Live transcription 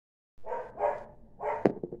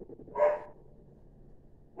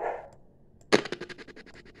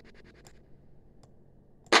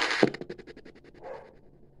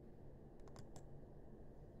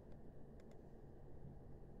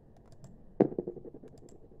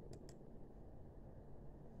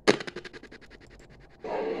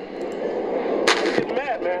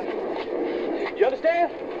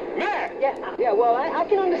understand? Mine! Yeah, well, I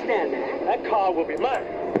can understand that. That car will be mine.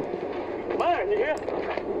 Mine, you hear?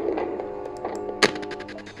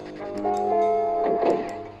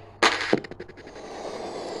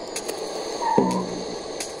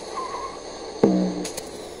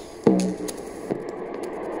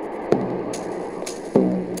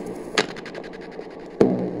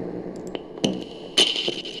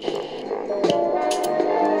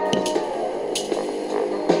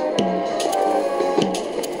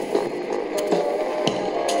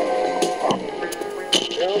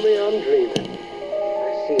 I'm dreaming.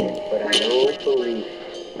 I see it, but I don't believe it.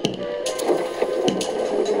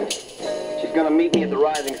 She's gonna meet me at the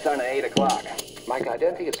Rising Sun at 8 o'clock. Mike, I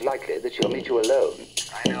don't think it's likely that she'll meet you alone.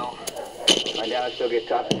 I know. I doubt she'll get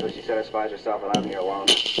tough until she satisfies herself when I'm here alone.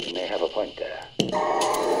 You may have a point there.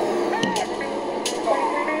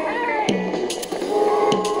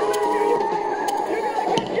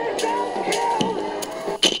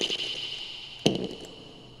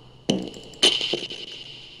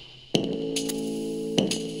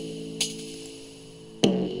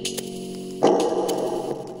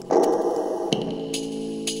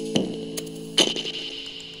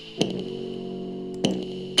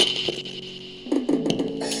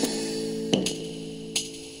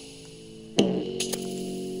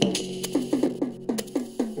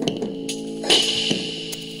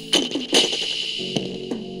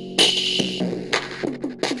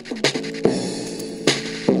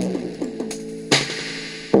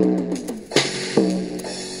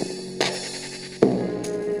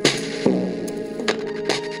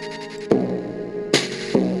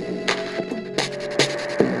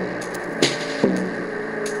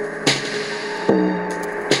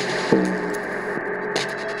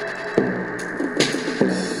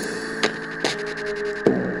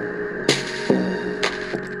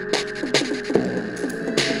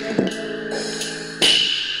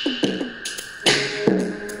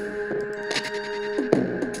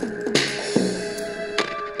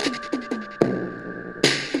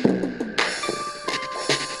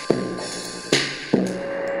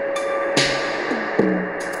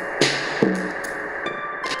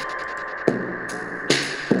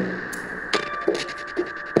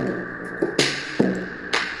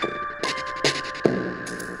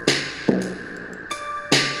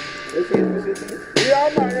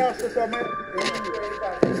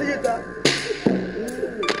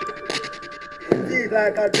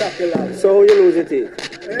 Like a Dracula. So how you lose your teeth?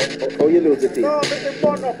 Eh? How you lose your teeth? No, but they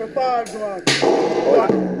burn up a fire one. Oh,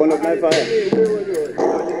 burn up my fire?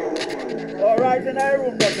 Oh, right in our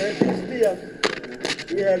room, but it's space.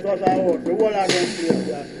 Yeah, it was our own. The whole of them place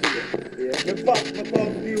there. Yeah. The pack, my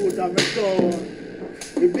computer, my sound.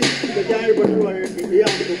 The beat, the guy was running the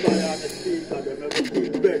amplifier and the speaker, them have a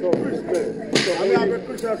big bed, Christmas. So I have a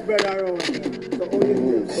Christmas bed around. So how you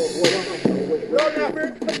do? So what happened? No,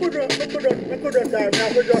 I couldn't time. I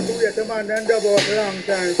could just wait a man and double a long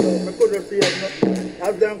time, so I couldn't see it.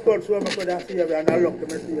 As them cut, so I could have seen it, and I looked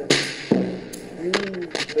to see it.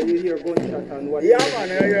 So you hear gunshot and what? Yeah,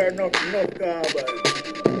 man, I hear enough carbine.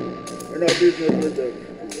 Enough business with them.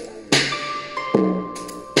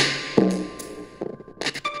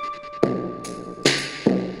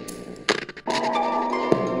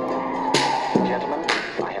 Gentlemen,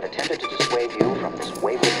 I have attempted to dissuade you from this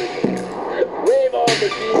wayward behavior. Wave on,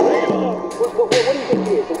 machine, wave on. What do you think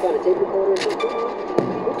it is? Some kind of tape recorder or something?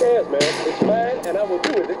 Who cares, man? It's mine, and I will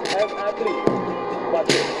do with it as I please. Watch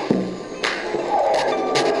this.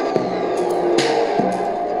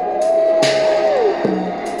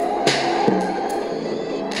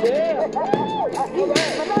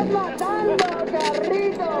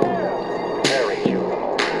 Very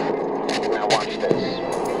juvenile. Now watch this.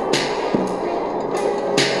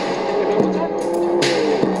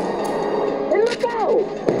 Hey, look out!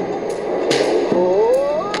 Oh!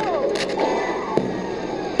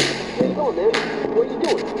 Where you going, man? What are you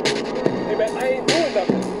doing? Hey, man, I ain't doing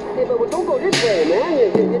nothing. Hey, but don't go this way,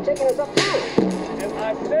 man. You're taking us uptown. And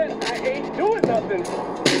I said I ain't doing nothing.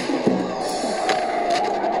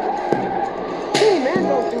 Hey, man,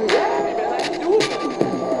 don't do that. Hey, man, I ain't doing nothing.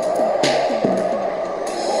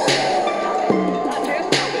 I can't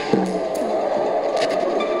stop it.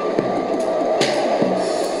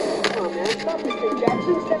 Come on, man. Stop this thing,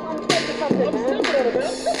 Jackson. Step on the brake or something, I'm man. stepping on it, man. I'm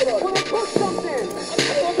stepping on it. Well, push something.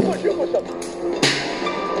 I'm going to push. You push something.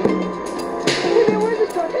 Hey, man, where's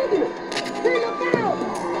this car taking us? Hey, look out!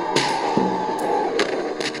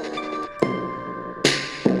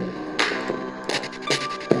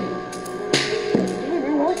 Hey,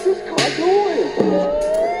 man, what's this car doing?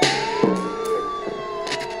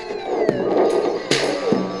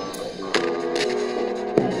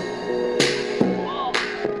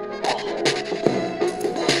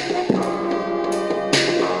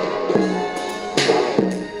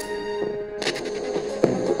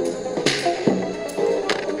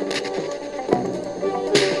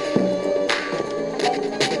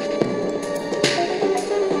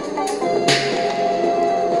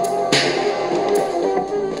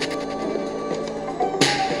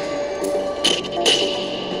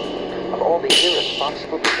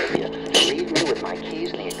 irresponsible behavior to leave me with my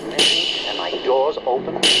keys in the ignition and my doors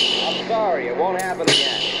open? I'm sorry, it won't happen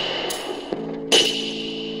again.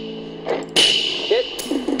 Kid?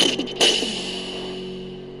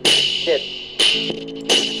 Kid.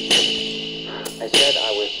 I said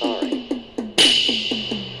I was sorry.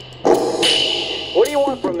 What do you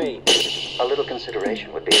want from me? A little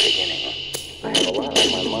consideration would be a beginning. I have a lot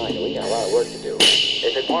on my mind, and we got a lot of work to do.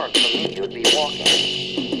 If it weren't for me, you'd be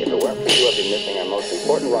walking. If it weren't for you, I'd be missing our most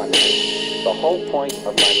important rendezvous. The whole point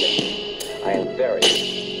of my mission. I am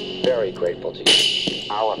very, very grateful to you.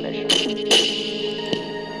 Our mission.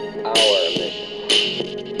 Our mission.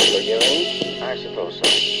 Forgiving? I suppose so.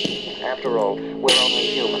 After all, we're only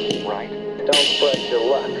human, right? Don't press your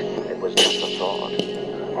luck. It was just a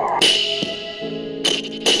thought.